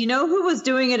Harkless. You know who was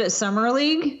doing it at Summer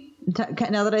League?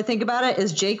 Now that I think about it,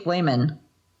 is Jake Layman.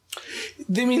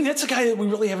 I mean, that's a guy that we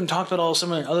really haven't talked about all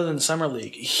summer other than Summer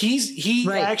League.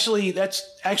 That's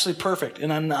actually perfect.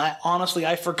 And honestly,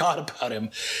 I forgot about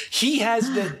him. He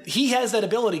has that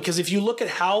ability because if you look at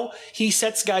how he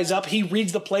sets guys up, he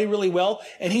reads the play really well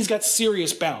and he's got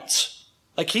serious bounce.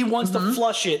 Like he wants to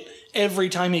flush it every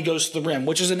time he goes to the rim,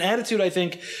 which is an attitude I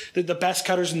think that the best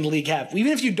cutters in the league have.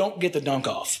 Even if you don't get the dunk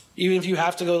off, even if you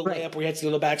have to go to the layup or you have to go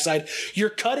to the backside, you're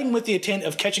cutting with the intent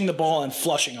of catching the ball and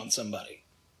flushing on somebody.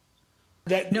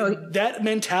 That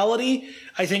mentality,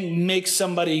 I think, makes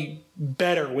somebody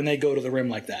better when they go to the rim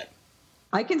like that.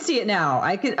 I can see it now.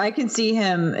 I can see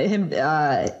him.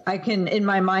 I can, in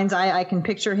my mind's eye, I can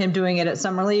picture him doing it at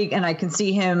Summer League, and I can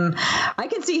see him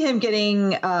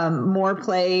getting more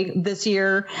play this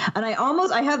year. And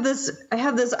I have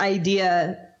this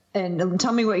idea, and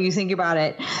tell me what you think about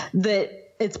it.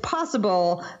 That it's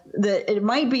possible that it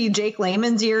might be Jake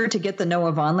Layman's year to get the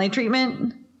Noah Vonleh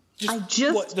treatment.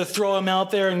 To throw him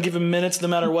out there and give him minutes no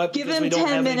matter what. Give him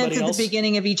 10 minutes at the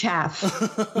beginning of each half.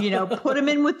 Put him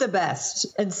in with the best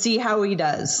and see how he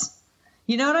does.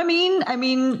 You know what I mean? I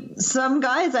mean, some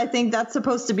guys, I think that's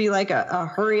supposed to be like a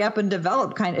hurry up and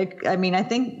develop kind of. I mean, I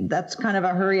think that's kind of a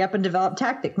hurry up and develop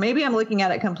tactic. Maybe I'm looking at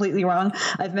it completely wrong.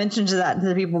 I've mentioned that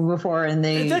to people before, and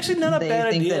it's actually not a bad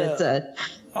idea. That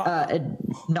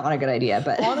it's not a good idea.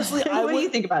 But honestly, what do you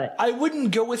think about it? I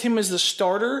wouldn't go with him as the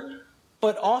starter.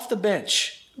 But off the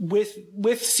bench with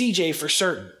CJ for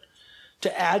certain.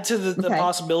 to add to the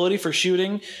possibility for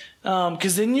shooting.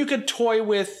 Because then you could toy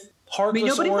with Harkless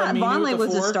nobody or thought Aminu Vonleh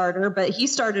was a before. starter, but he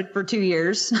started for 2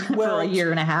 years, for a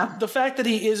year and a half. The fact that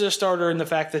he is a starter and the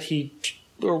fact that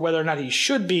or whether or not he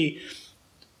should be,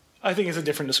 I think is a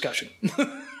different discussion.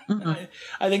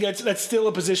 I think that's still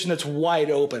a position that's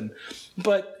wide open.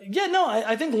 But yeah, no,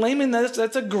 I think Layman,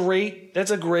 that's a great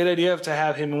idea to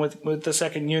have him with the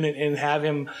second unit and have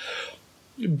him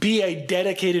be a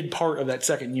dedicated part of that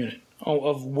second unit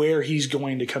of where he's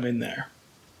going to come in there.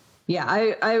 Yeah,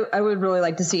 I would really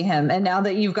like to see him. And now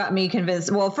that you've got me convinced,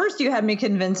 well, first you had me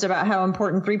convinced about how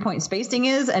important 3-point spacing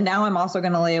is. And now I'm also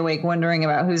going to lay awake wondering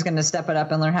about who's going to step it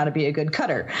up and learn how to be a good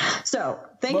cutter. So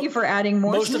thank you for adding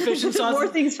more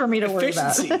things for me to worry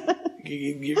about.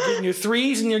 You're getting your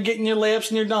threes and you're getting your layups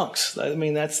and your dunks. I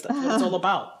mean, that's what it's all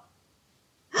about.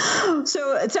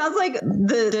 So it sounds like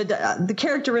the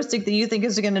characteristic that you think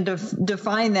is going to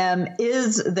define them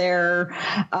is their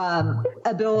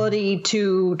ability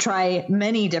to try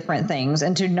many different things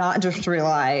and to not just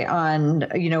rely on,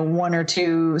 one or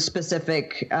two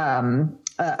specific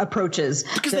approaches.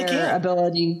 Because their they can.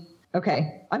 Ability.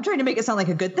 Okay. I'm trying to make it sound like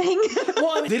a good thing.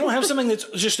 Well, I mean, they don't have something that's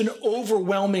just an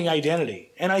overwhelming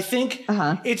identity. And I think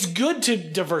it's good to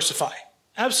diversify.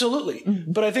 Absolutely.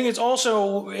 Mm-hmm. But I think it's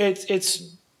also,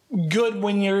 it's good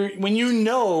when you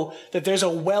know that there's a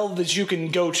well that you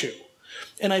can go to.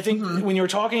 And I think when you're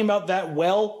talking about that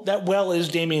well is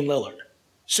Damian Lillard.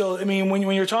 So, I mean, when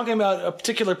you're talking about a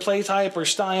particular play type or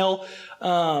style,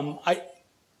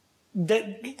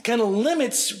 that kind of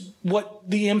limits what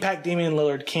the impact Damian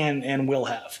Lillard can and will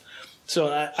have.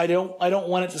 So I don't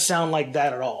want it to sound like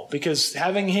that at all, because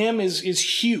having him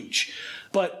is huge.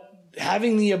 But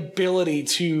having the ability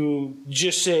to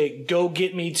just say, go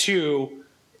get me two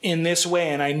in this way,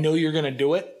 and I know you're going to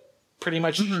do it pretty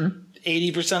much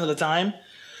 80% of the time.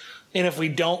 And if we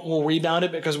don't, we'll rebound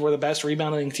it because we're the best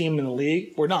rebounding team in the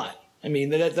league. We're not. I mean,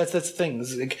 that's the thing.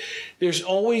 Like, there's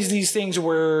always these things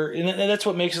where, and that's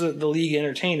what makes the league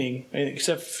entertaining,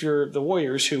 except for the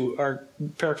Warriors, who are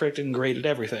perfect and great at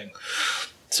everything.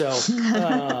 So, that's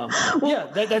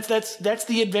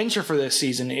the adventure for this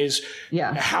season is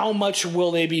how much will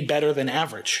they be better than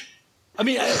average? I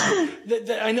mean,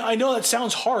 I know that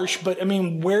sounds harsh, but I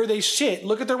mean, where they sit,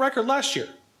 look at their record last year.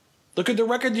 Look at the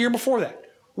record the year before that.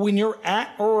 When you're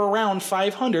at or around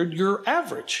 500, you're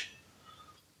average.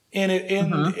 And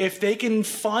if they can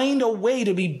find a way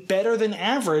to be better than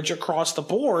average across the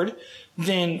board,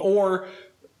 or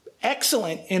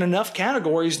excellent in enough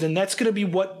categories, then that's going to be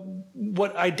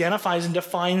what identifies and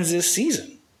defines this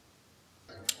season.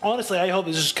 Honestly, I hope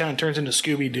this just kind of turns into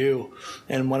Scooby-Doo,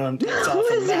 and one of them takes off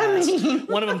the mask.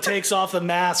 One of them takes off the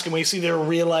mask, and we see their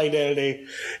real identity.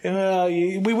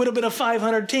 And, we would have been a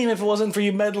 500 team if it wasn't for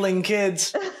you meddling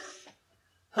kids.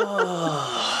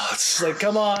 Oh, it's like,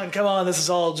 come on. This has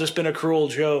all just been a cruel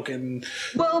joke, and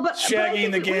Shaggy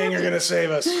and the gang are going to save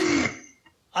us.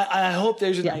 I hope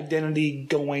there's an identity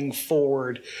going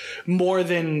forward more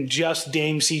than just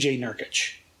Dame CJ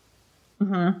Nurkic.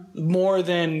 More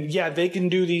than, they can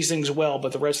do these things well,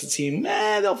 but the rest of the team,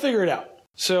 they'll figure it out.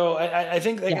 So I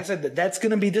think, I said, that's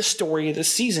going to be the story of the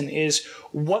season is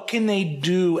what can they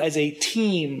do as a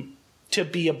team to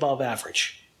be above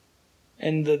average?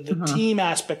 And the team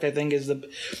aspect, I think, is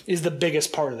the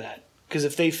biggest part of that. Because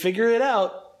if they figure it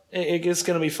out, it's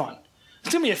going to be fun.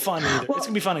 It's going to be it's going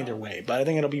to be fun either way, but I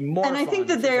think it'll be more fun. And I think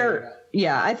that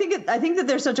I think that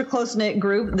they're such a close-knit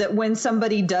group that when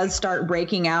somebody does start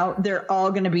breaking out, they're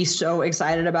all going to be so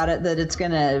excited about it that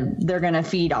they're going to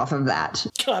feed off of that.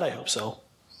 God, I hope so.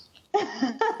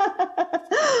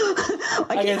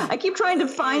 I keep trying to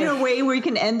find a way where you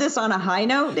can end this on a high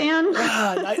note, Dan.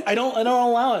 I don't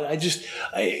allow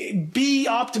it. Be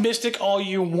optimistic all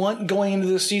you want going into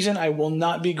this season. I will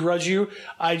not begrudge you.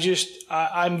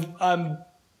 I'm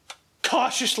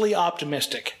cautiously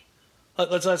optimistic.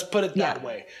 Let's put it that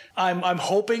way. I'm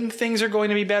hoping things are going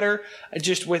to be better,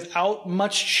 just without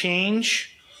much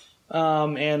change.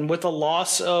 And with the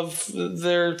loss of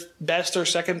their best or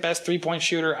second best 3-point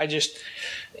shooter,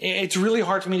 it's really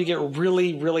hard for me to get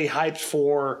really, really hyped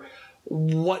for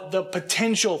what the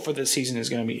potential for this season is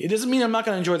going to be. It doesn't mean I'm not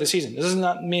going to enjoy the season. This does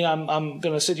not mean I'm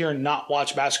going to sit here and not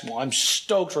watch basketball. I'm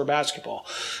stoked for basketball.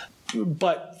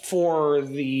 But for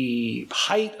the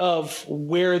height of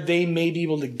where they may be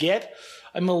able to get,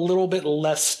 I'm a little bit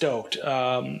less stoked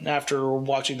after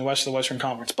watching the rest of the Western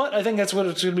Conference. But I think that's what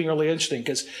it's going to be really interesting,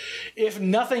 because if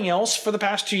nothing else for the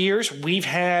past 2 years, we've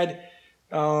had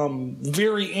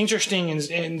very interesting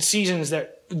in seasons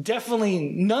that definitely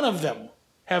none of them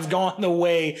have gone the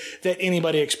way that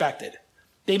anybody expected.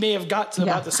 They may have got to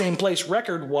about the same place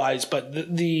record-wise, but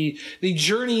the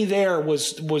journey there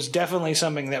was definitely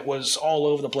something that was all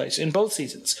over the place in both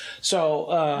seasons. So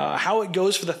how it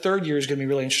goes for the third year is going to be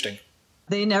really interesting.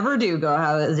 They never do go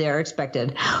how they are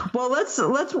expected. Well,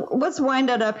 let's wind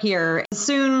it up here.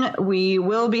 Soon we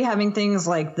will be having things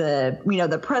like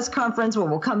the press conference where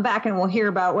we'll come back and we'll hear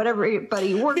about what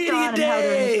everybody worked on and how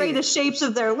they're in the greatest shapes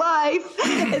of their life.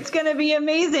 It's going to be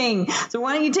amazing. So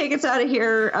why don't you take us out of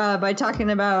here by talking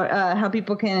about how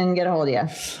people can get a hold of you?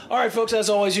 All right, folks. As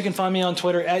always, you can find me on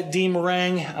Twitter at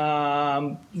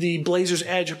 @dmorang. The Blazers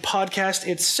Edge podcast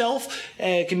itself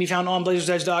can be found on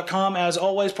blazersedge.com. As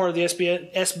always, part of the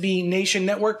SB Nation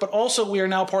Network, but also we are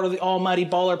now part of the Almighty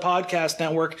Baller Podcast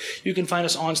Network. You can find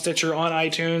us on Stitcher, on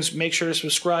iTunes. Make sure to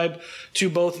subscribe to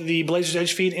both the Blazers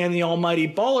Edge feed and the Almighty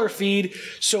Baller feed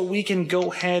so we can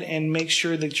go ahead and make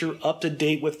sure that you're up to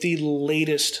date with the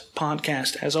latest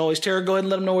podcast. As always, Tara, go ahead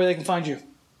and let them know where they can find you.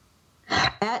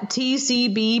 At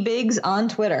TCB Biggs on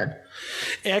Twitter.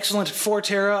 Excellent. For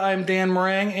Tara, I'm Dan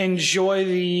Morang. Enjoy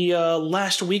the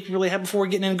last week we really have before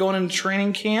getting in going into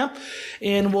training camp,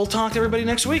 and we'll talk to everybody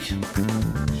next week.